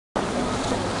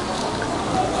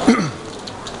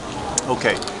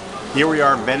Okay, here we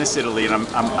are in Venice, Italy, and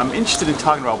I'm interested in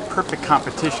talking about perfect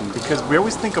competition, because we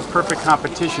always think of perfect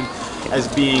competition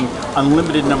as being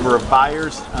unlimited number of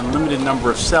buyers, unlimited number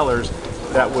of sellers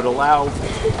that would allow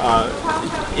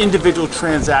individual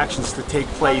transactions to take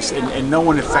place and no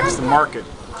one affects the market.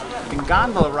 In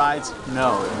gondola rides,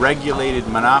 no, regulated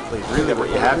monopoly, really what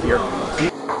you have here.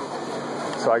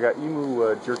 So I got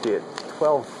emu jerky at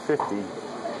 $12.50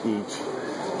 each.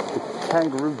 The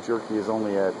kangaroo jerky is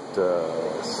only at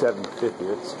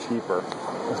 $7.50. It's cheaper.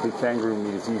 The kangaroo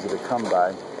meat is easy to come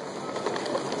by.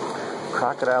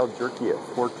 Crocodile jerky at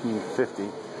 $14.50,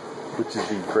 which is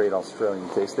the great Australian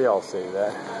taste. They all say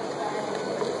that.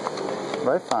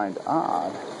 What I find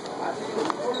odd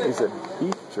is that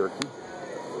beef jerky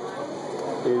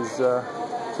is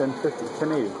 $10.50,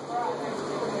 $10.80.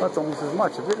 That's almost as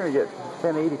much. If you're going to get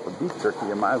 $10.80 for beef jerky,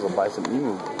 you might as well buy some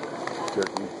emu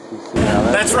jerky.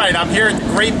 That's right. I'm here at the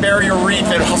Great Barrier Reef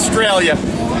in Australia,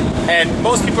 and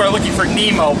most people are looking for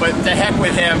Nemo, but the heck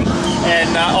with him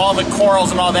and all the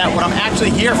corals and all that. What I'm actually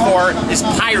here for is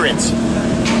pirates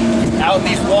out in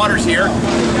these waters here.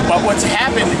 But what's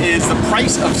happened is the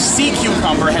price of sea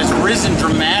cucumber has risen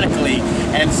dramatically,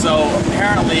 and so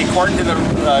apparently, according to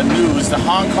the news, the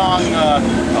Hong Kong,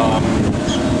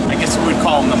 I guess we would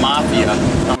call them the mafia,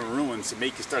 ruins to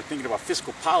make you start thinking about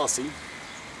fiscal policy.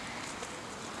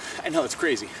 I know, it's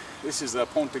crazy. This is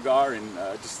Pont de Gare, in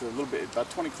just a little bit,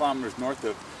 about 20 kilometers north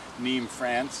of Nîmes,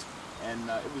 France, and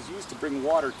it was used to bring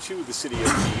water to the city of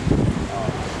Nîmes.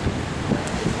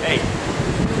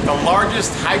 The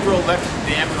largest hydroelectric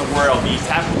dam in the world, the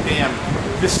Itapu Dam.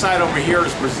 This side over here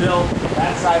is Brazil,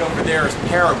 that side over there is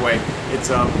Paraguay. It's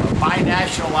a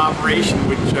binational operation,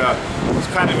 which was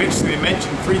kind of interesting. They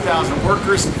mentioned 3,000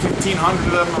 workers,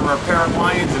 1,500 of them are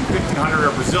Paraguayans and 1,500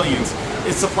 are Brazilians.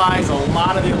 It supplies a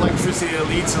lot of the electricity that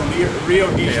leads to Rio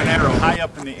de Janeiro. High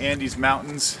up in the Andes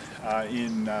Mountains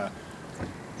in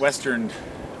western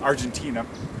Argentina.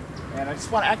 And I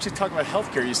just want to actually talk about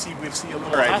healthcare. You see, we see a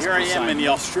little hospital here I am in the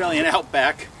Australian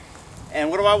outback. And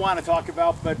what do I want to talk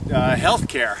about but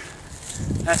healthcare?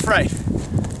 That's right.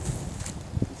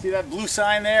 You see that blue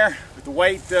sign there with the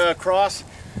white cross?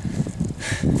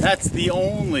 That's the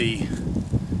only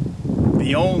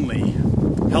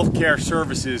healthcare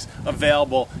services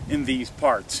available in these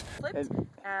parts.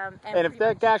 And if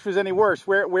that gash was any worse,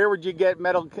 where would you get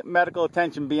medical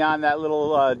attention beyond that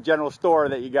little general store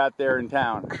that you got there in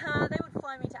town? They would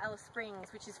fly me to Alice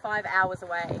Springs, which is 5 hours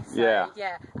away. So, yeah.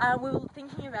 We were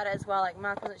thinking about it as well. Like,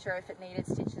 Mark wasn't sure if it needed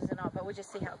stitches or not, but we'll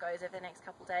just see how it goes over the next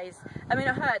couple of days. I mean,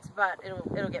 it hurts, but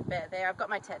it'll get better there. I've got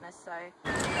my tetanus, so.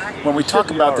 When we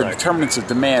talk about the determinants of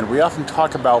demand, we often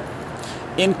talk about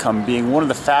income being one of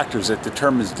the factors that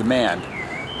determines demand.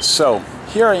 So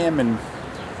here I am in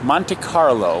Monte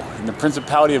Carlo in the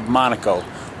Principality of Monaco.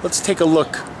 Let's take a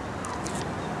look.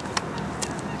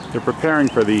 They're preparing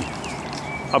for the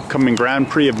upcoming Grand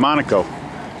Prix of Monaco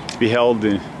to be held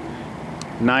in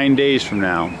 9 days from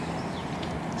now.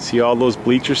 See all those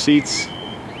bleacher seats?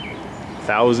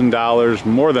 $1,000,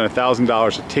 more than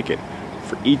 $1,000 a ticket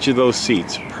for each of those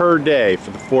seats per day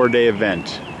for the 4-day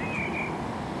event.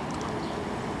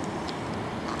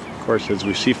 Of course, as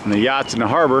we see from the yachts in the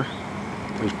harbor,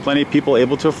 there's plenty of people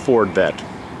able to afford that.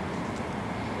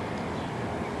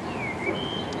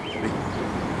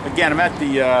 Again, I'm at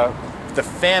the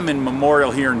famine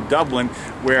memorial here in Dublin,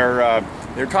 where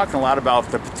they're talking a lot about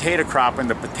the potato crop and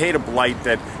the potato blight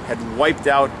that had wiped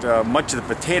out much of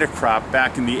the potato crop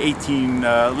back in the late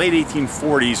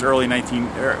 1840s, early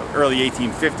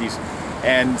 1850s,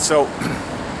 and so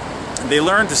they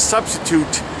learned to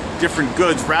substitute different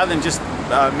goods rather than just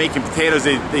making potatoes.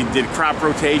 They did crop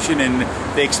rotation, and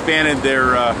they expanded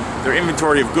their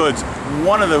inventory of goods.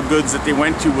 One of the goods that they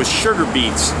went to was sugar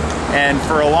beets, and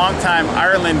for a long time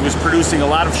Ireland was producing a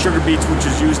lot of sugar beets, which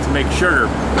is used to make sugar.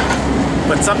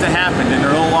 But something happened, and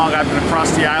they're no longer. I've been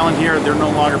across the island here. They're no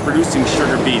longer producing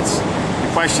sugar beets. The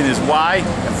question is why,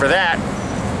 and for that,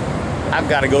 I've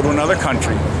got to go to another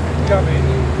country.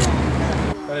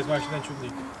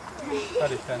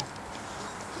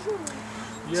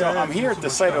 So I'm here at the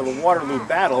site of the Waterloo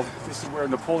Battle. This is where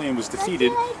Napoleon was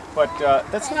defeated, but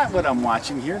that's not what I'm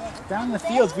watching here. Down in the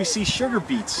fields we see sugar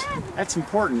beets. That's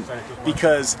important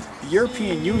because the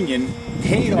European Union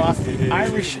paid off the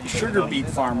Irish sugar beet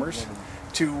farmers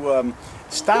to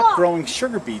stop growing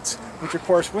sugar beets, which of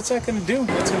course, what's that going to do?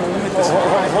 It's going to limit this.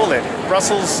 Hold it.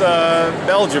 Brussels,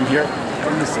 Belgium here.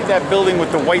 And you see that building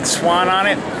with the white swan on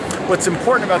it? What's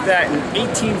important about that, in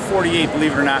 1848,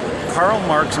 believe it or not, Karl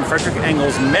Marx and Friedrich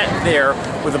Engels met there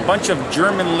with a bunch of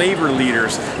German labor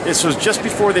leaders. This was just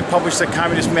before they published the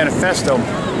Communist Manifesto.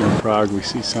 Here in Prague, we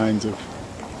see signs of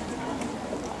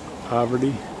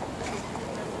poverty,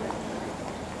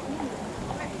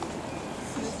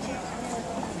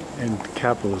 and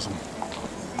capitalism,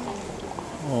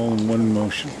 all in one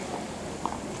motion.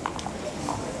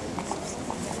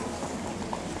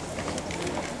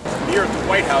 Here at the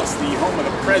White House, the home of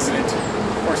the president,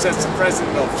 of course that's the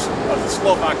president of the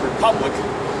Slovak Republic,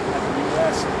 of the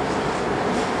U.S.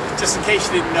 Just in case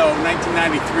you didn't know,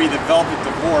 1993, the Velvet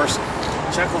Divorce,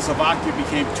 Czechoslovakia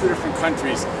became two different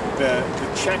countries, the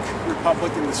Czech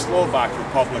Republic and the Slovak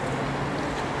Republic.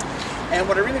 And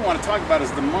what I really want to talk about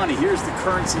is the money. Here's the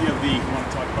currency of the, you want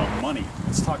to talk about money,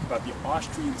 let's talk about the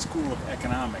Austrian School of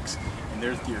Economics and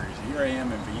their theories. Here I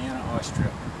am in Vienna,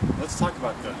 Austria. Let's talk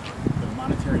about the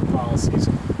monetary policies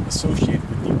associated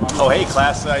with the Austrian. Oh, hey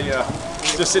class, I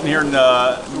just sitting here in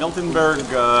Miltenberg,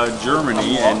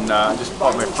 Germany, and just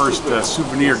bought my first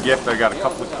souvenir gift. I got a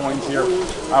couple of coins here.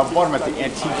 I bought them at the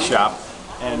antique shop,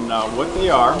 and what they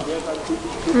are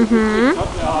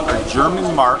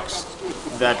German marks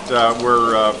that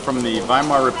were from the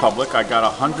Weimar Republic. I got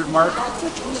 100 mark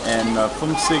and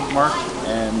 50 mark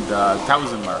and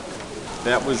 1000 mark.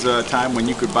 That was a time when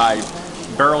you could buy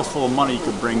barrels full of money you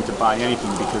could bring to buy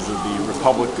anything because of the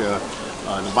Republic.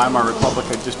 The Weimar Republic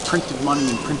had just printed money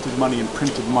and printed money and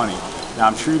printed money. Now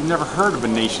I'm sure you've never heard of a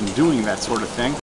nation doing that sort of thing.